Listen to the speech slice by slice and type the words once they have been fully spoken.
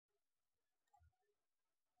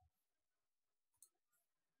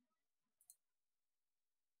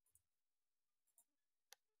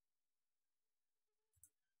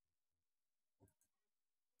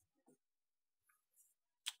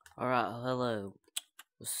Alright, hello.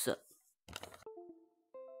 What's up?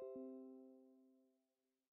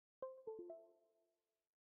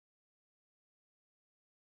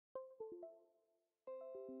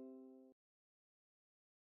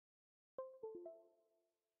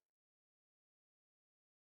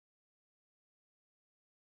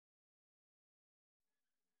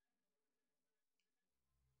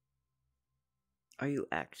 Are you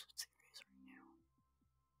actually serious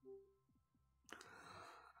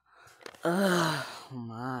right now? Oh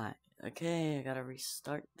my. Okay, I gotta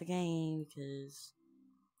restart the game because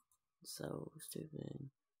it's so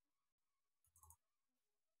stupid.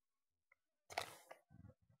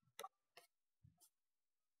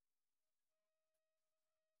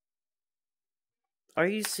 Are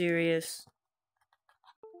you serious?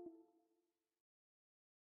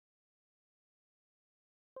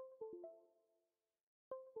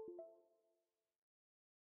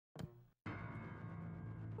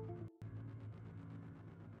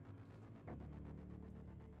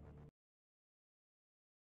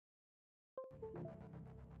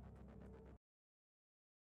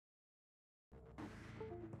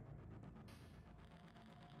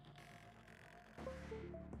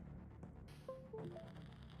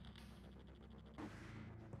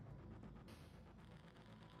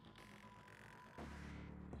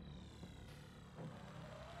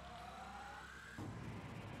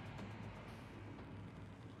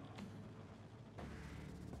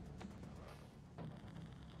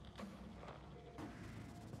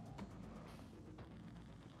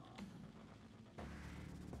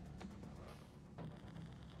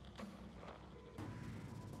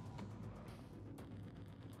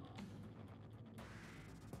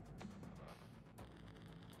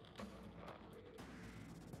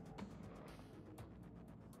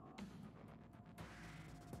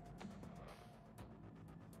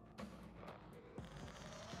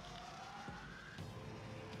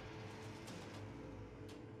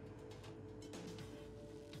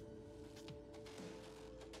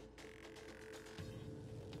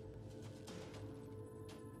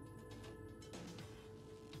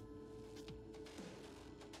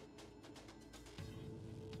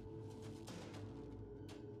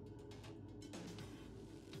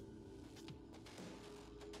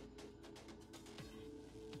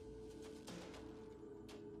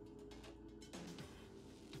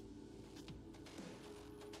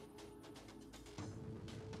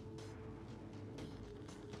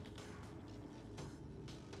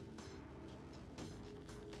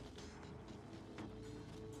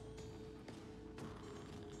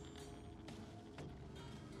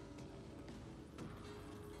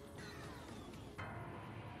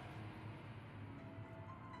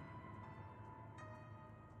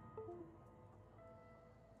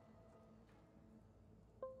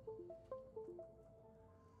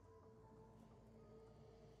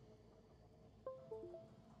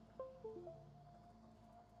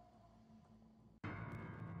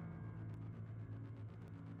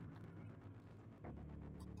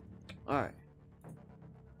 Alright.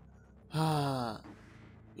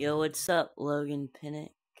 Yo, what's up, Logan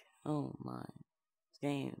Pinnock? Oh my.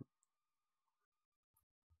 Game.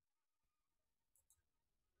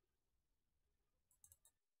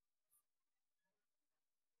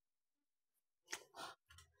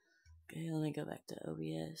 Okay, let me go back to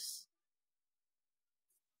OBS.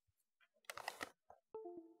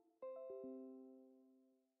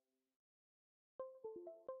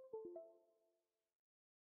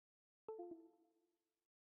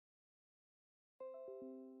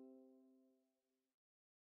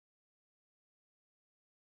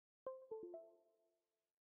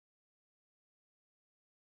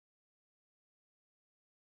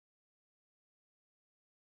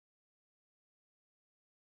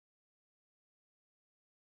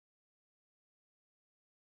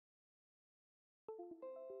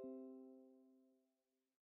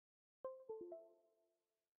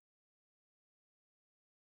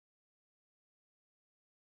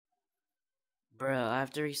 Bro, I have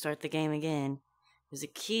to restart the game again. Because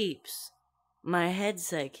it keeps. My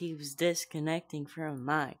headset keeps disconnecting from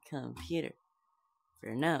my computer.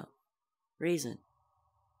 For no reason.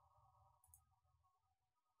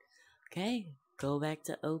 Okay, go back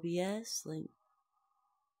to OBS.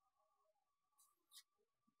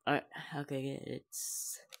 Alright, okay,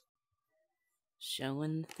 it's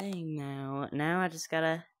showing the thing now. Now I just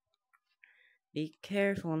gotta be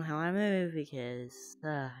careful on how I move because,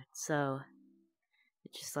 so,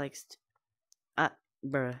 it just likes to,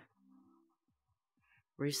 bruh.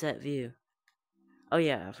 Reset view. Oh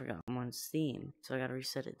yeah, I forgot I'm on Steam, so I gotta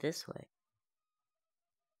reset it this way.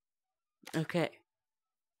 Okay.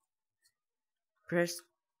 Press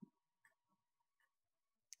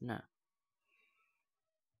No.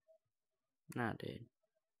 Nah, dude.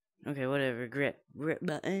 Okay, whatever. Grip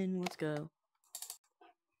button. Let's go.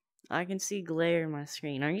 I can see glare in my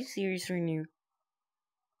screen. Are you serious right now?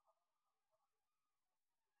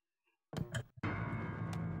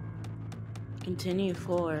 Continue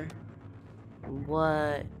 4.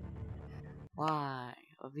 What? Why?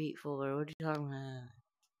 A beat fuller? What are you talking about?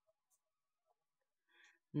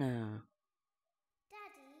 No.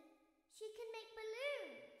 Daddy, she can make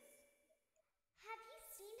balloons. Have you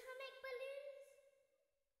seen her make balloons?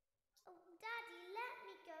 Oh, Daddy, let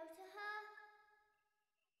me go to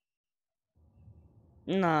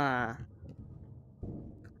her. Nah.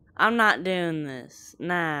 I'm not doing this.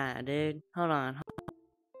 Nah, dude. Hold on.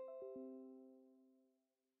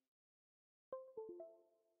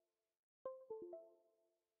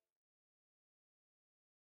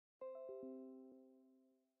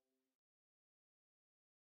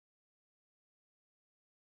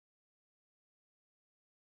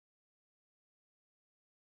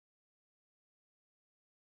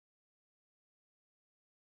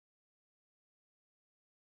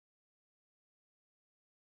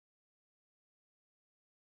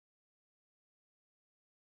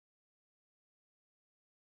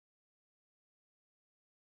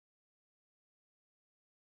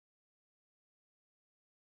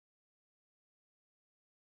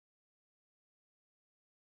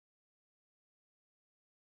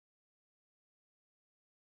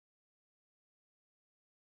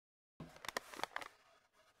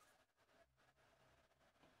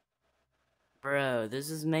 Bro,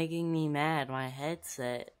 this is making me mad. My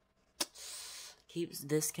headset keeps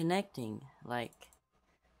disconnecting. Like,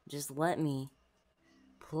 just let me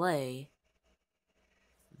play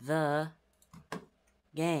the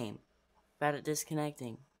game without it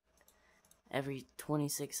disconnecting every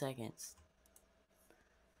 26 seconds.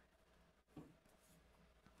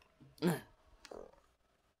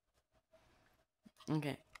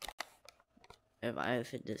 Okay.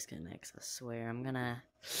 If it disconnects, I swear I'm gonna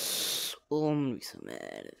be so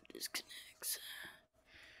mad if it disconnects.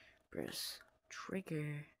 Press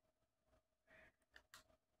trigger.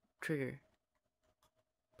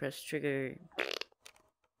 Press trigger.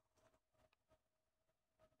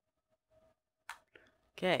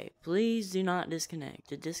 Okay, please do not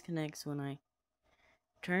disconnect. It disconnects when I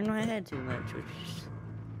turn my head too much, which is...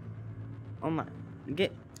 Oh my...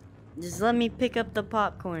 Just let me pick up the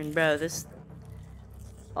popcorn, bro. This...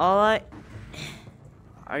 Are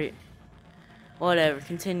you... Whatever,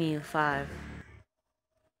 continue. 5.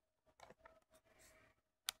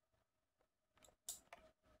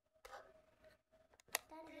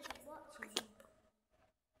 Daddy isn't watching.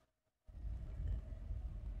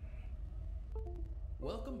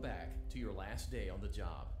 Welcome back to your last day on the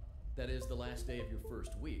job. That is the last day of your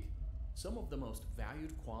first week. Some of the most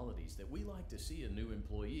valued qualities that we like to see in new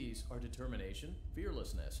employees are determination,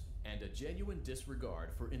 fearlessness, and a genuine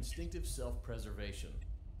disregard for instinctive self-preservation.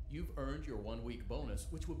 You've earned your 1-week bonus,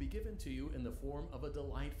 which will be given to you in the form of a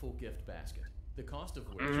delightful gift basket, the cost of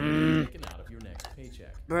which will be taken out of your next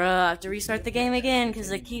paycheck. Bro, I have to restart the game again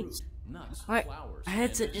because it keeps... Fruit, nuts, My flowers,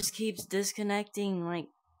 headset just keeps disconnecting, like...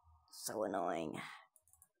 So annoying.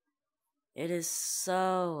 It is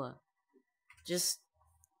so... Just...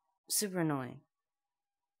 super annoying.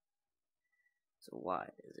 So why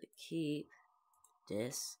does it keep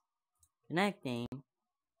disconnecting?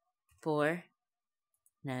 For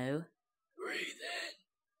no reason.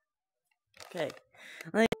 Okay.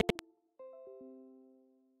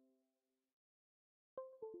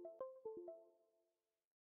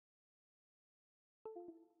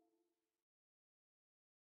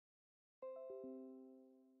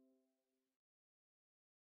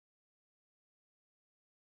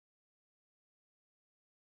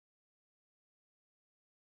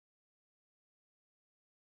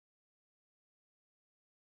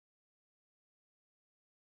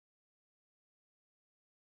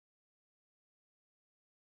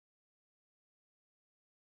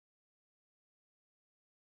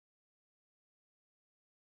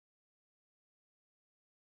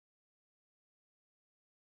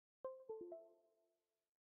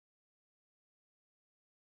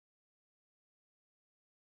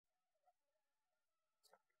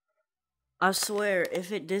 I swear,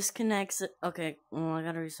 if it disconnects... Okay, well, I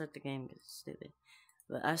gotta restart the game because it's stupid.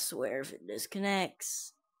 But I swear, if it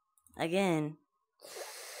disconnects again,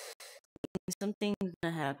 something's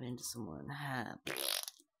gonna happen to someone.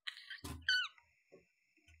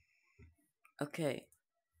 Okay.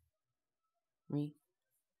 Let me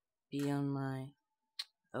be on my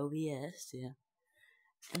OBS, yeah.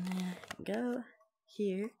 And then go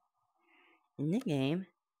here in the game.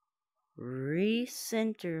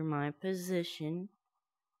 recenter my position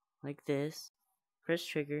like this. Press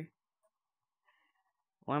trigger.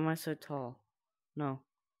 Why am I so tall? No.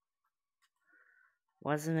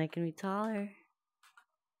 Why is it making me taller?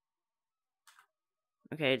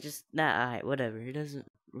 Okay, just that height, whatever. It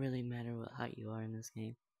doesn't really matter what height you are in this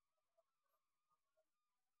game.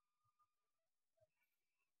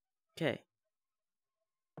 Okay.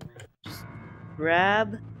 Just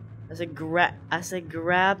grab. I said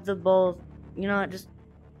grab the bowl. You know what? Just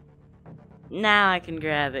now I can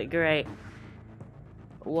grab it. Great.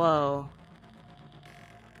 Whoa.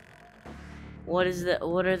 What is that?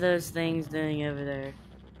 What are those things doing over there?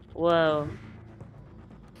 Whoa.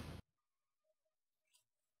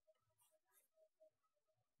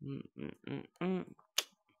 Mm mm mm mm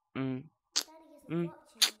mm Daddy isn't mm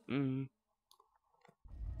watching. mm.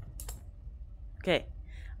 Okay.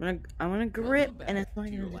 I'm gonna grip, Welcome and back it's not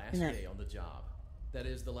to your gonna last disconnect. day on the job. That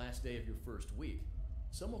is the last day of your first week.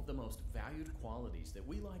 Some of the most valued qualities that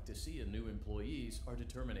we like to see in new employees are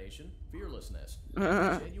determination, fearlessness,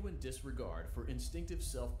 and genuine disregard for instinctive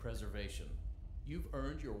self-preservation. You've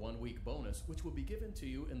earned your 1-week bonus, which will be given to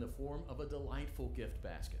you in the form of a delightful gift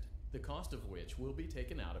basket, the cost of which will be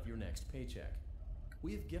taken out of your next paycheck.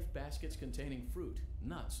 We have gift baskets containing fruit,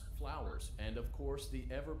 nuts, flowers, and of course the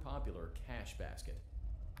ever-popular cash basket.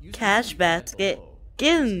 Using Cash the pad basket. below,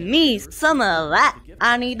 Give please enter me your first some week of bonus that. to gift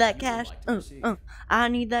I need that basket you would cash. like to receive. I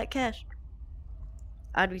need that cash.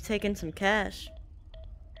 I'd be taking some cash.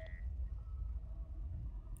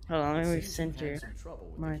 Hold on, let me It seems you've recenter had some trouble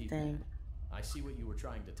with my the keypad. thing. I see what you were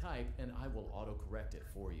trying to type, and I will auto-correct it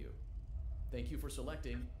for you. Thank you for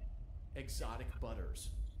selecting Exotic Butters.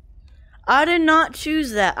 I did not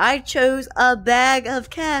choose that. I chose a bag of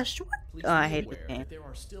cash. What? Please Oh, I be hate this aware game. that there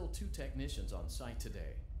are still 2 technicians on site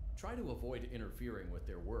today. Try to avoid interfering with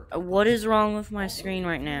their work. What is wrong with my Although, screen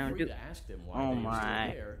right feel now? free to ask them why Oh they are still my.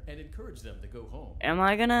 there and encourage them to go home. Am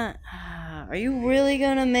I gonna... Are you really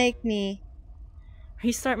gonna make me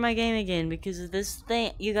restart my game again? Because this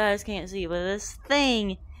thing... You guys can't see, but this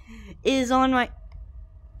thing is on my...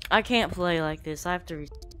 I can't play like this. I have to...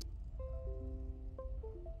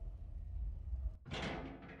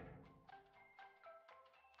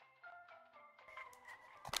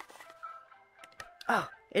 Oh,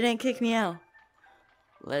 it didn't kick me out.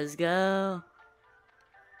 Let's go.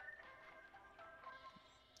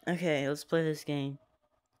 Okay, let's play this game.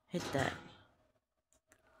 Hit that.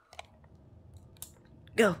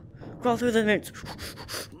 Go. Crawl through the vents.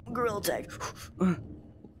 Gorilla tag.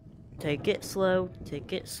 Take it slow.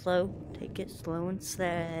 Take it slow. Take it slow and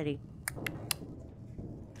steady.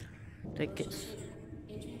 Take it.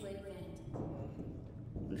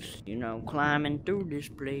 Just, you know, climbing through this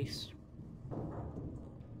place.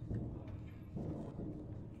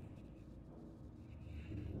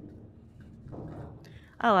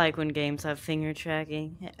 I like when games have finger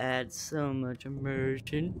tracking. It adds so much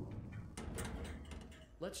immersion.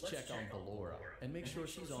 Let's check on Ballora and make sure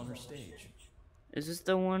she's on her stage. Is this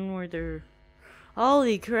the one where they're...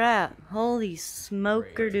 Holy crap. Holy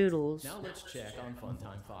smoker Great. doodles. Now let's check on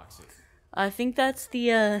Funtime Foxy. I think that's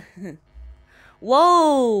the,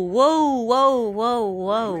 Whoa! Whoa! Whoa! Whoa!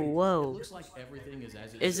 Whoa! It Whoa! looks like everything is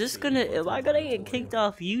as it Is should this be gonna... in Am I Funtime gonna get Auditorium. kicked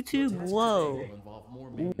off YouTube? Your task Whoa! today will involve more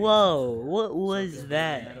maintenance Whoa! on the floor. What So was if your building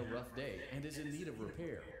that? had a rough day and is in need of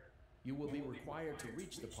repair, you will be required to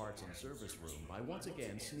reach the parts and service room by once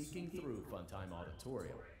again sneaking through Funtime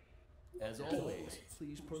Auditorium. As always,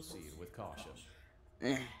 please proceed with caution.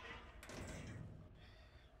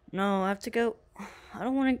 No, I have to go... I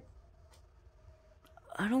don't want to...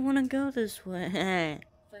 I don't want to go this way.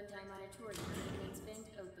 Funtime Auditorium remains vent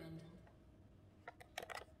opened.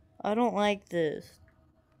 I don't like this.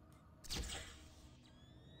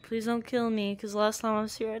 Please don't kill me, because last time I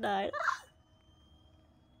was here I died.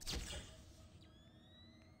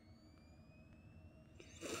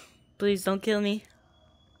 Please don't kill me.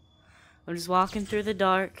 I'm just walking through the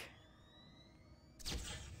dark.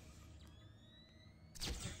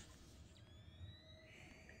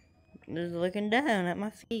 Just looking down at my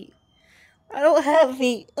feet. I don't have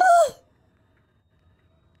feet. Ugh!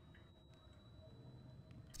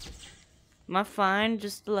 Am I fine?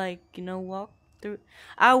 Just like, you know, walk through.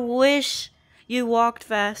 I wish you walked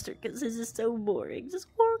faster, because this is so boring. Just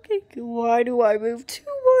walking. Why do I move 2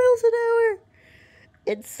 miles an hour?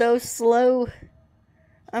 It's so slow.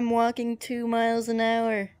 I'm walking 2 miles an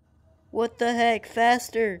hour. What the heck?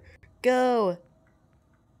 Faster. Go.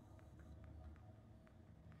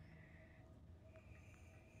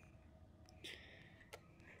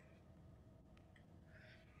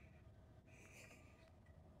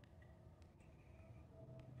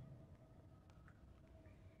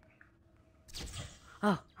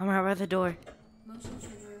 Oh, I'm right by the door. Motion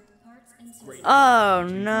trigger. Parts insert. Great. Oh, Due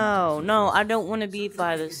to no. tech No, I services, don't want to be certain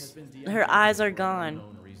by data this. has been Her deactivated eyes are for an gone.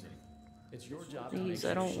 unknown reason. It's your job to make Please,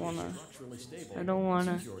 sure I don't she is wanna. structurally stable I don't and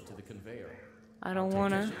wanna. secured to the conveyor. I Our don't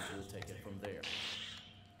wanna. technicians will take it from there.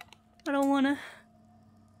 I don't wanna.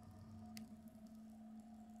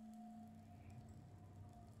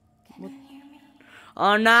 Can you hear me?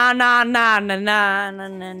 Oh, no, no, no, no, no, no,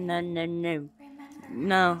 no, no, no, no. Remember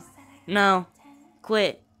No. how I said I No. could pretend?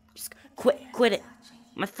 Quit. Just The quit. camera's Quit it. watching.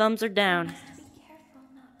 My thumbs are You down. must be careful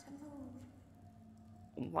not to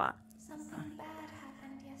move. What? Something bad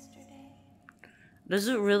happened yesterday. Does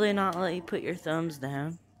it really not let you put your thumbs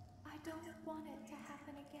down? I don't want it to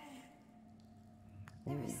happen again.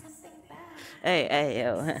 There is something bad Hey,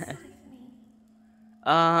 yo. inside of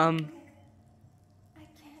me. I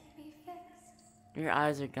can't be fixed. Your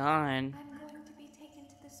eyes are gone. I'm going to be taken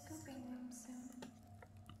to the scooping room soon.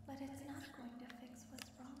 But it's not going to fix what's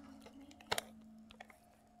wrong with me.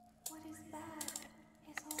 What is bad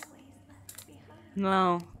is always left behind.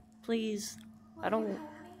 No. Please. I Will don't. you help me?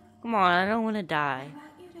 Come on, I don't want to I die.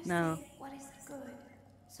 want you to No. say what is good,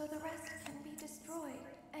 so the rest can be destroyed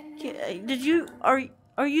and Did never you. recovered.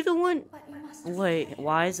 Are you the one? But you must be Wait, brave.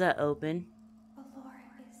 why is that open? Ballora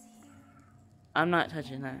is here. I'm not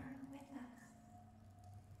touching that. With us.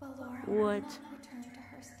 Ballora will What? not return to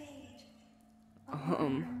her stage. Ballora will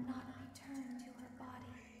not return to her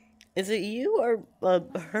body. Is it you or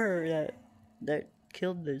her that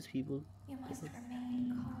killed those people? You must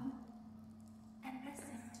remain calm and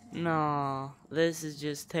listen to me. No, this is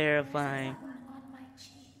just There's a terrifying. button on my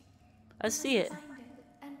cheek. I see it. Find it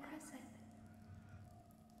and press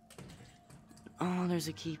it. Oh, there's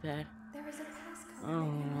a keypad. There is a passcode Oh, that you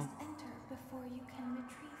no. must enter before you can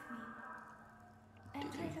retrieve me.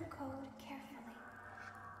 Enter the code carefully.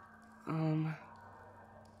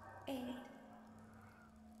 8,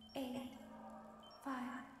 8, 5,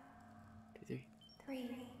 2, 3,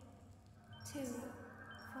 2,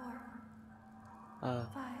 4, 3. 5,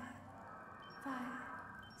 5,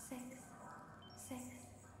 6, 6.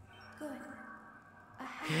 Good. A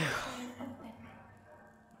hatch will open.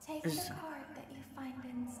 Take the card that you find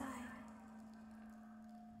inside.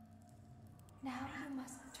 Now you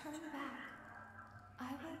must turn back.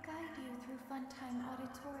 I will guide you through Funtime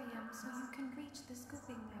Auditorium so you can reach the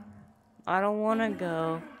scooping room. I don't want to When you go.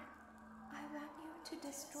 arrive, I want you to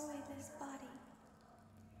destroy this body.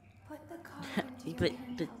 Put the card into your But-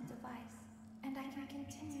 handheld device, and I can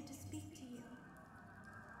continue to speak to you.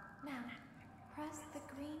 Now, press the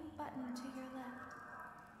green button to your left.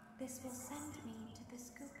 This will send me to the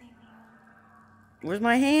scooping room. Where's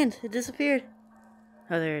my hand? It disappeared.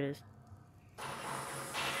 Oh, there it is.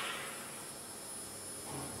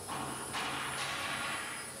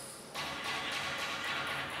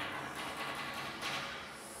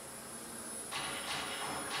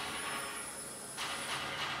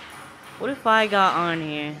 What if I got on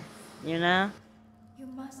here? You know? You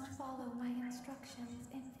must follow my instructions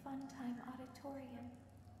in Funtime Auditorium.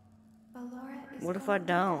 Ballora is What if going I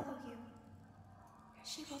don't? to follow you.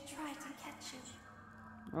 She will try to catch you.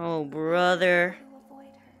 Oh, brother. You avoid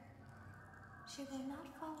her. She will not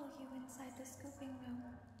follow you inside the scooping room.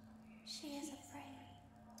 She is afraid.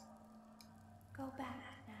 Go back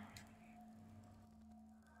now.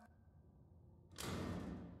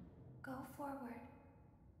 Go forward.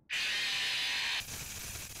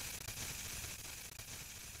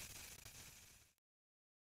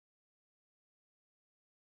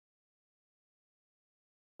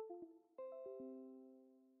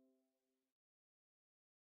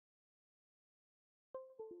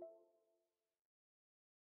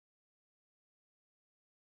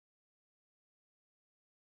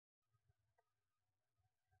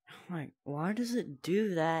 Like, why does it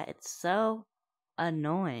do that? It's so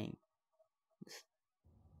annoying.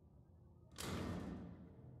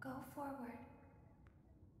 Go forward.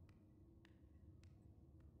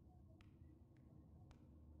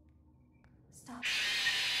 Stop.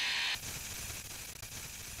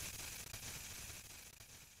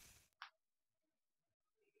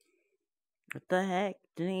 What the heck?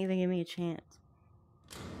 Didn't even give me a chance.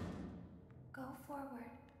 Go forward.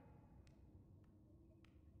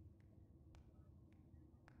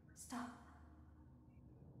 Stop.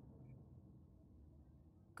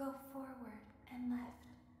 Go forward and left.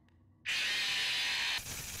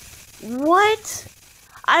 What?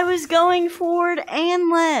 I was going forward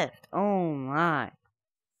and left. Oh my.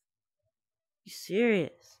 You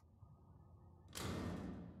serious?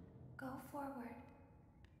 Go forward.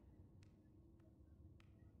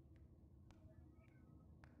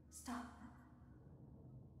 Stop.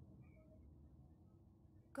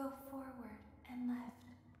 Go forward and left.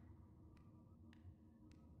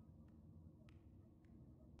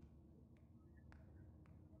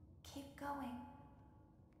 Keep going.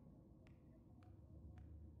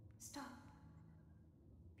 Stop.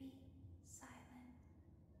 Be silent.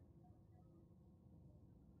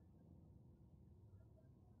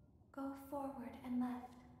 Go forward and left.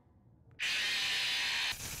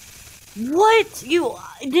 What? You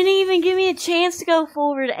didn't even give me a chance to go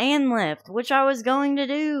forward and left, which I was going to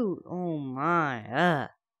do. Oh my,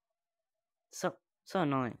 so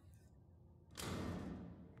annoying.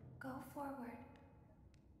 Go forward.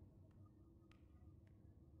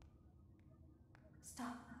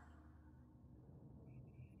 Stop.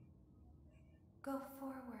 Go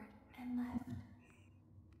forward and left.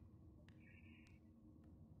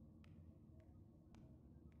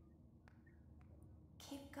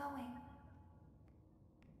 Keep going.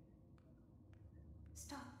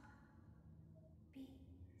 Stop. Be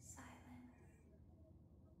silent.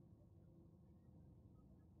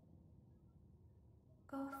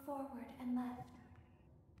 Go forward and left.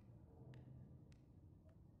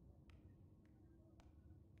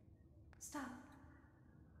 Stop.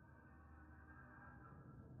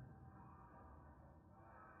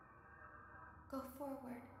 Go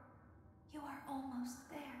forward. You are almost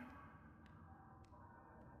there.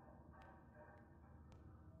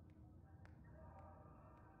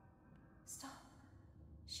 Stop.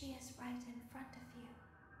 She is right in front of you.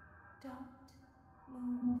 Don't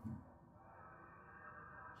move.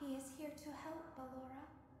 He is here to help, Ballora.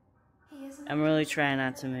 He is I'm really trying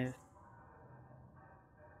not to move.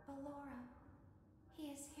 Ballora, he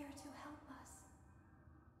is here to help us.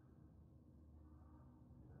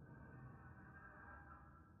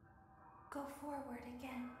 Go forward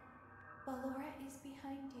again. Ballora is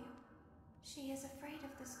behind you. She is afraid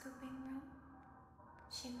of the scooping room.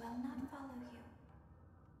 She will not follow you.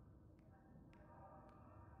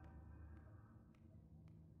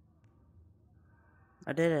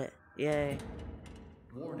 I did it. Yay.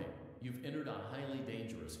 Warning, you've entered a highly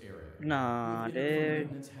dangerous area. Nah, You've entered from dude.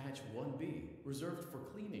 maintenance hatch 1B, reserved for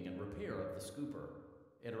cleaning and repair of the scooper.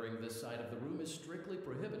 Entering this side of the room is strictly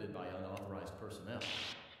prohibited by unauthorized personnel.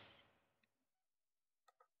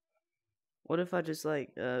 What if I just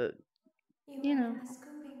like, You know, are in the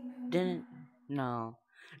scooping room. didn't? No.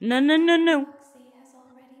 No. Foxy has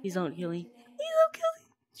already He's been not here killing. today. He's not killing.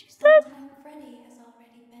 She's dead. Full-time Freddy has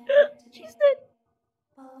already been here today. She's dead.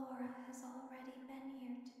 Ballora has already been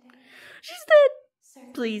here today. She's dead.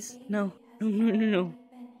 Circus Please, Baby no. has No. already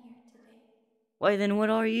been here today. Why then? What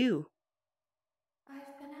are you?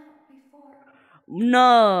 I've been out before.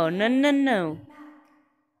 No. But always put me back.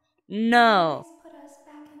 You No. always put us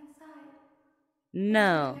back inside.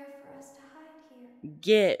 No. There's nowhere for us to hide here.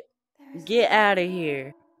 Get There's Get nowhere out to of go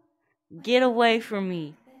here. when Get you away look from me.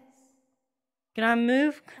 like this. Can I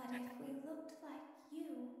move? But if we looked like you,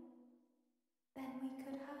 then we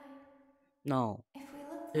could hide. No. If we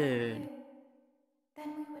looked Dude. like you, then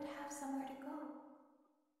we would have somewhere to go.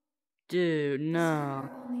 Dude, The no.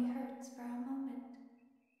 scooper only hurts for a moment.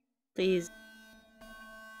 Please.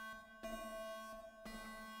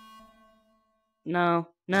 No.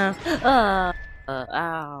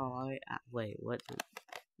 Ow. Wait, what?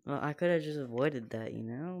 Well, I could have just avoided that, you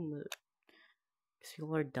know? But, because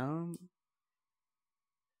people are dumb.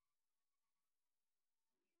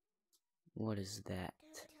 What is that?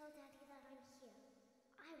 Don't tell Daddy that I'm here.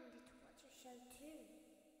 I wanted to watch a show too.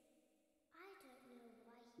 I don't know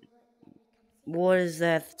why he won't let me come see What is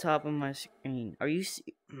that at the top of my screen? Are you Where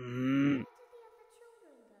did the other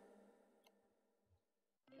children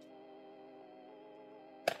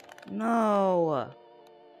go? No.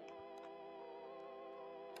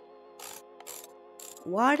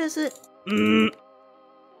 Why does it?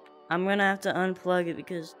 I'm gonna have to unplug it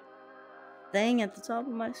because thing at the top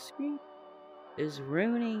of my screen is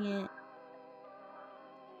ruining it.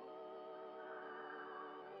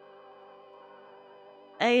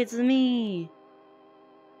 Hey, it's me.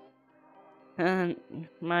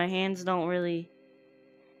 My hands don't really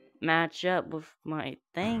match up with my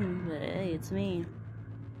thing, but hey, it's me.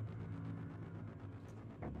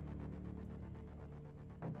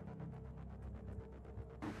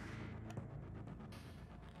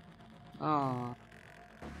 Oh.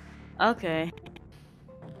 Okay.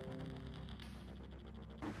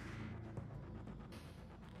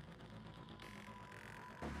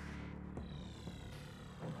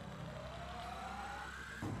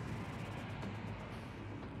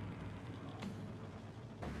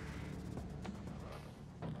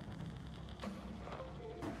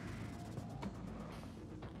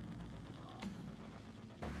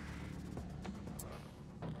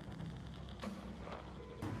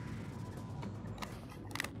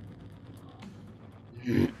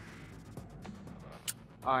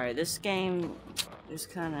 Alright, this game is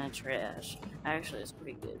kind of trash. Actually, it's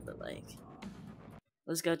pretty good, but like,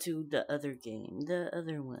 let's go to the other game, the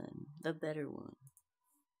other one, the better one.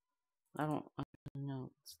 I don't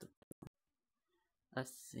know. It's the. I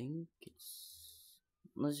think it's.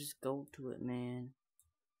 Let's just go to it, man.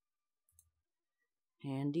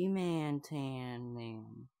 Handyman Tan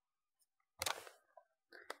Man.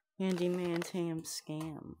 Handyman Tam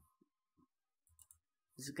Scam.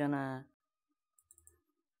 Is it gonna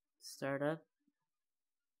start up?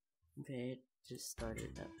 Okay, it just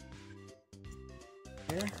started up.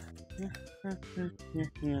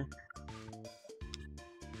 Yeah.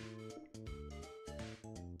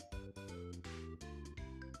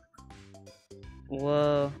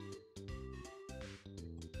 Whoa.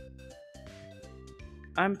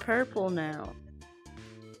 I'm purple now.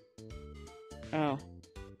 Oh.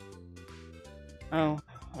 Oh,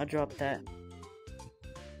 I dropped that.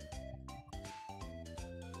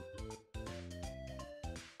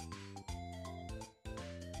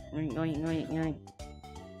 Yoink, yoink, yoink, yoink.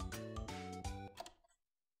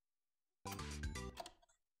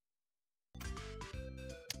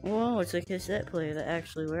 Whoa, it's a cassette player that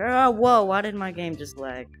actually works. Oh, whoa, why did my game just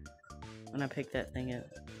lag when I picked that thing up?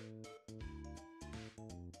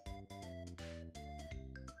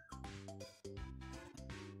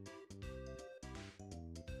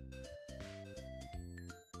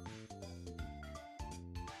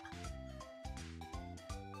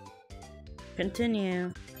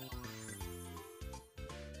 Continue.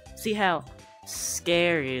 See how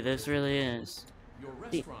scary this really is. Your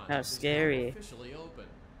See restaurant how is now scary. officially open.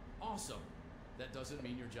 Awesome. That doesn't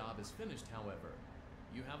mean your job is finished, however.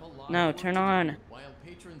 You have a lot No, of work turn to do on. while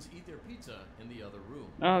patrons eat their pizza in the other room.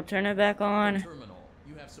 Oh, turn it back In on. the terminal,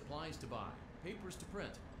 you have supplies to buy, papers to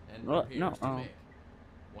print, and Oh, repairs no, to oh. make.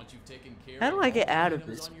 Once you've taken care How do of I all get the out of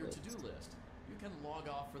items this on your place? to-do list, you can log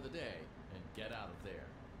off for the day and get out of there.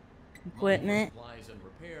 Equipment. Money for supplies and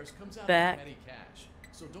repairs comes out Back. of petty cash,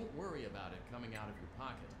 so don't worry about it coming out of your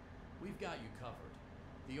pocket. We've got you covered.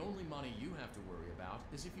 The only money you have to worry about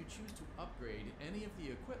is if you choose to upgrade any of the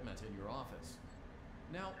equipment in your office.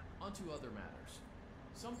 Now, onto other matters.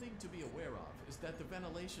 Something to be aware of is that the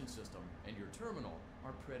ventilation system and your terminal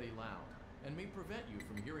are pretty loud and may prevent you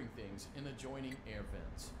from hearing things in adjoining air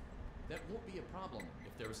vents. That won't be a problem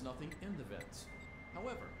if there is nothing in the vents.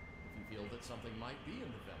 However, if you feel that something might be in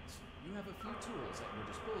the vents, you have a few tools at your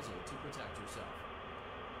disposal to protect yourself.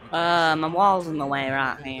 You can My set wall's the in the way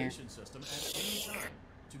right here. ventilation system at any time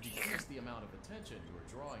to decrease the amount of attention you are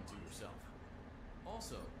drawing to yourself.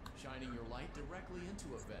 Also, shining your light directly into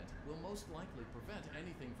a vent will most likely prevent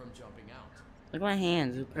anything from jumping out. Look at my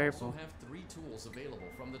hands, they're You purple. also have 3 tools available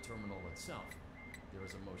from the terminal itself. There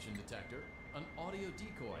is a motion detector, an audio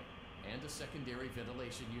decoy, and a secondary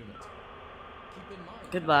ventilation unit. Keep in mind,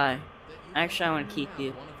 Goodbye. however, that you Actually, I can want to only keep have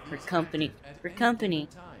you one of for these company. active at For any company.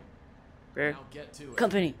 given time. For Now get to it.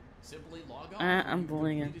 company. Simply log off I'm when you've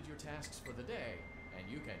bullying him. completed your tasks for the day, and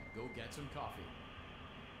you can go get some coffee.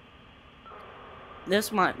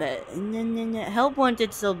 This might be. Help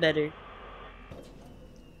wanted still better.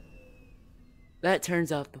 That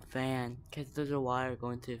turns off the fan, because there's a wire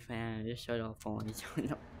going to the fan and it just shut off on its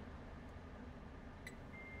own.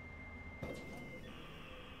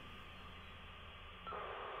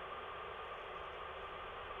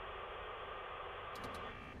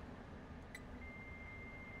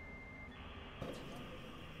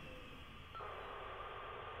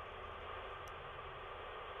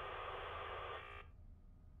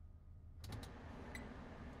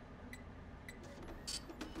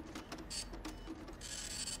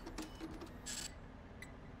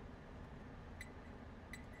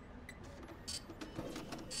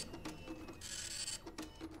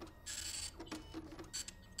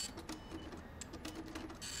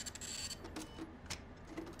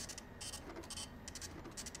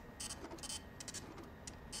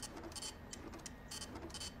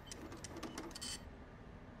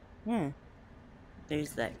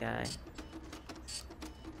 There's that guy.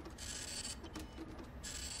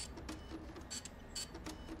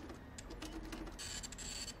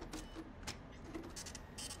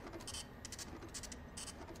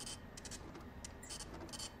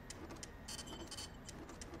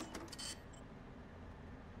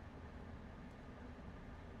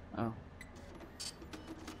 Oh.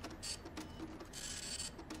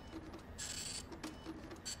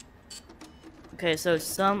 Okay, so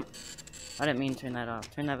I didn't mean to turn that off.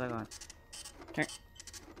 Turn that back on.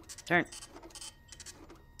 Turn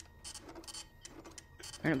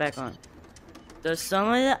it back on. So some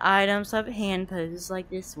of the items have hand poses like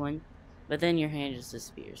this one, but then your hand just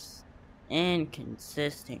disappears.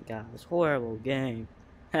 Inconsistent, guys. Horrible game.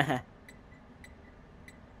 Haha.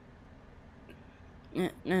 Na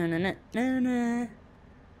na na na na na.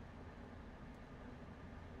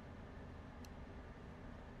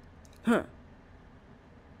 Huh.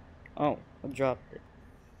 Oh, I dropped it.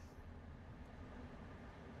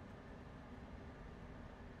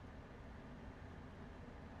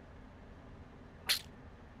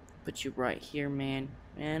 Put you right here, man.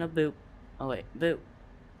 And a boop. Oh wait, boop.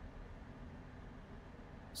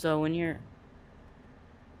 So when you're...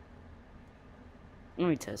 Let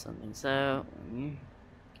me test something. So, you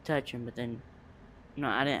touch him, but then... No,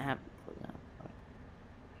 I didn't have to put that.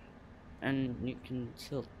 And you can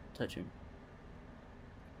still touch him.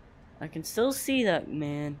 I can still see that,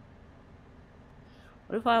 man.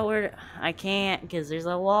 What if I were to... I can't, because there's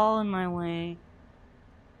a wall in my way.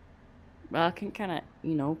 But I can kind of,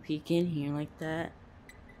 you know, peek in here like that.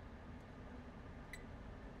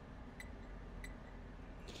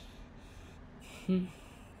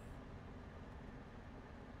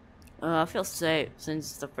 I feel safe since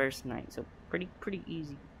it's the first night, so pretty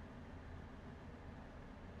easy.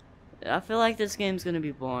 I feel like this game's gonna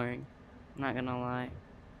be boring. I'm not gonna lie.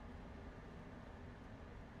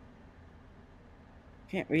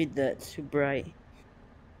 Can't read that, it's too bright.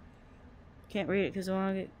 Can't read it because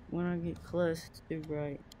when I get close, it's too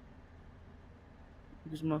bright.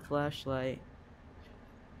 Use my flashlight.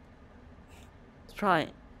 It's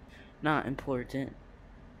probably not important.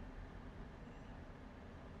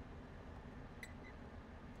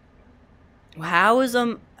 How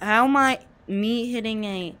me hitting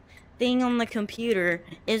a thing on the computer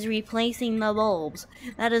is replacing the bulbs?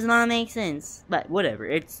 That does not make sense. But whatever.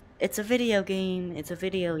 It's a video game. It's a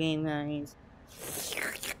video game, guys.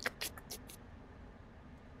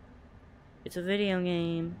 It's a video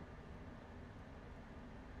game.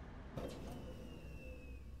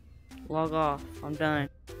 Log off. I'm done.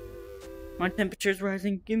 My temperature's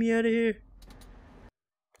rising. Get me out of here.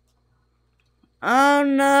 Oh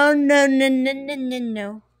no.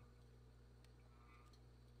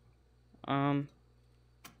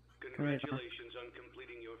 Congratulations on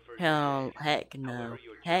completing your first Hell, day. heck no. However,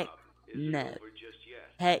 your Heck job isn't no. over just yet.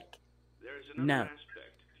 Heck There is no. another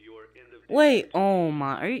aspect to your end of day Wait, duty, oh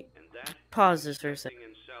my, are you... and that Pause is this for a second.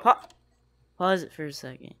 testing and salvage. Pause it for a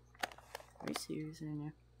second. Are you serious right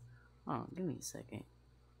now? Oh, give me a second.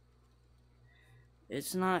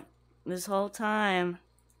 It's not... This whole time,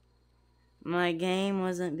 my game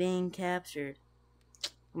wasn't being captured.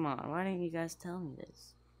 Come on, why didn't you guys tell me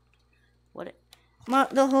this?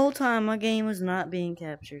 The whole time my game was not being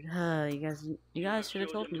captured. You guys should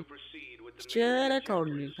have told me. Should have told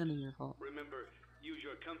me. It's kind of your fault. Remember, use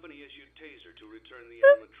your company-issued taser to return the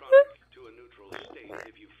animatronic to a neutral state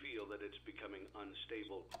if you feel that it's becoming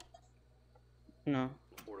unstable No.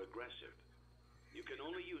 or aggressive. You can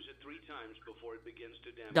only use it 3 times before it begins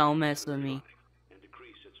to damage Don't the mess with me. animatronic and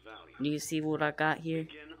decrease its value. Do you see what I got here?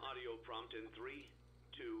 Begin audio prompt in 3,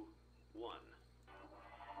 2, 1.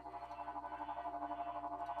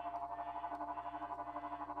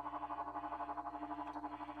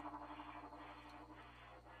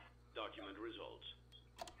 Document results.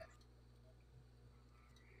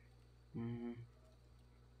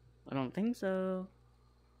 I don't think so.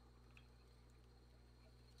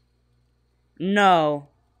 No.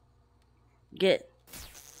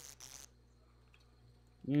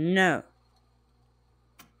 No.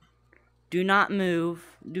 Do not move.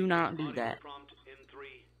 Do not do that. Prompt in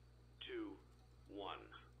 3, 2, 1.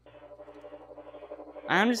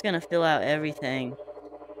 I'm just gonna fill out everything.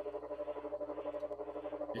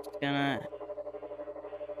 Just gonna...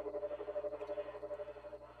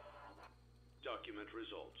 Document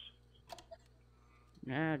results.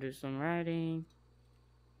 Now do some writing.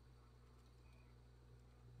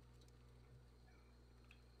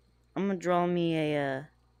 I'm gonna draw me a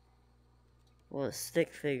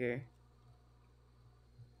stick figure.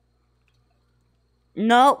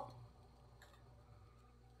 Nope.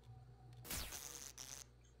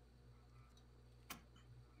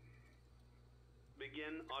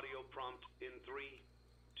 Begin audio prompt in 3,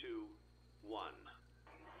 2, 1.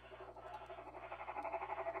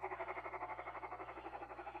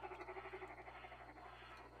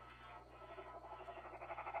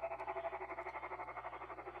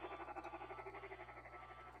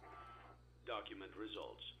 Document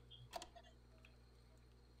results.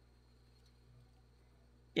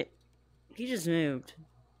 He just moved.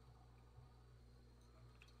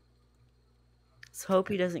 Let's hope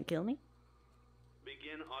he doesn't kill me.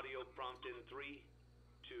 Begin audio prompt in 3,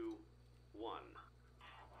 2, 1.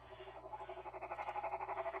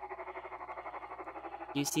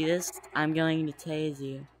 Do you see this? I'm going to tase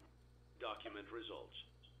you.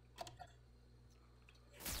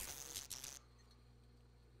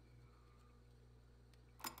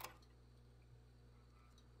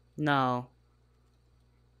 No.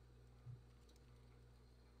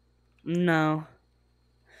 No.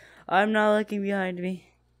 I'm not looking behind me.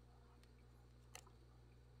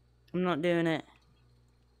 I'm not doing it.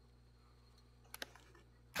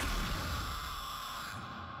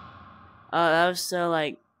 Oh, that was so,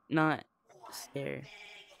 like, not scary.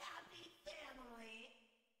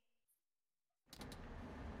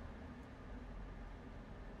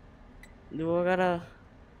 Do I gotta...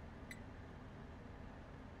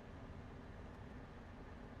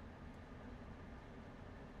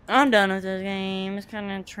 I'm done with this game. It's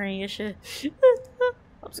kind of trash.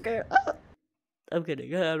 I'm scared. Ah. I'm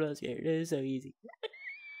kidding. I'm not scared. It's so easy.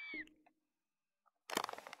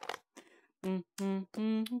 I'm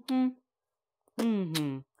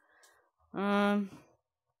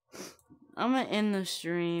gonna end the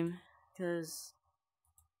stream because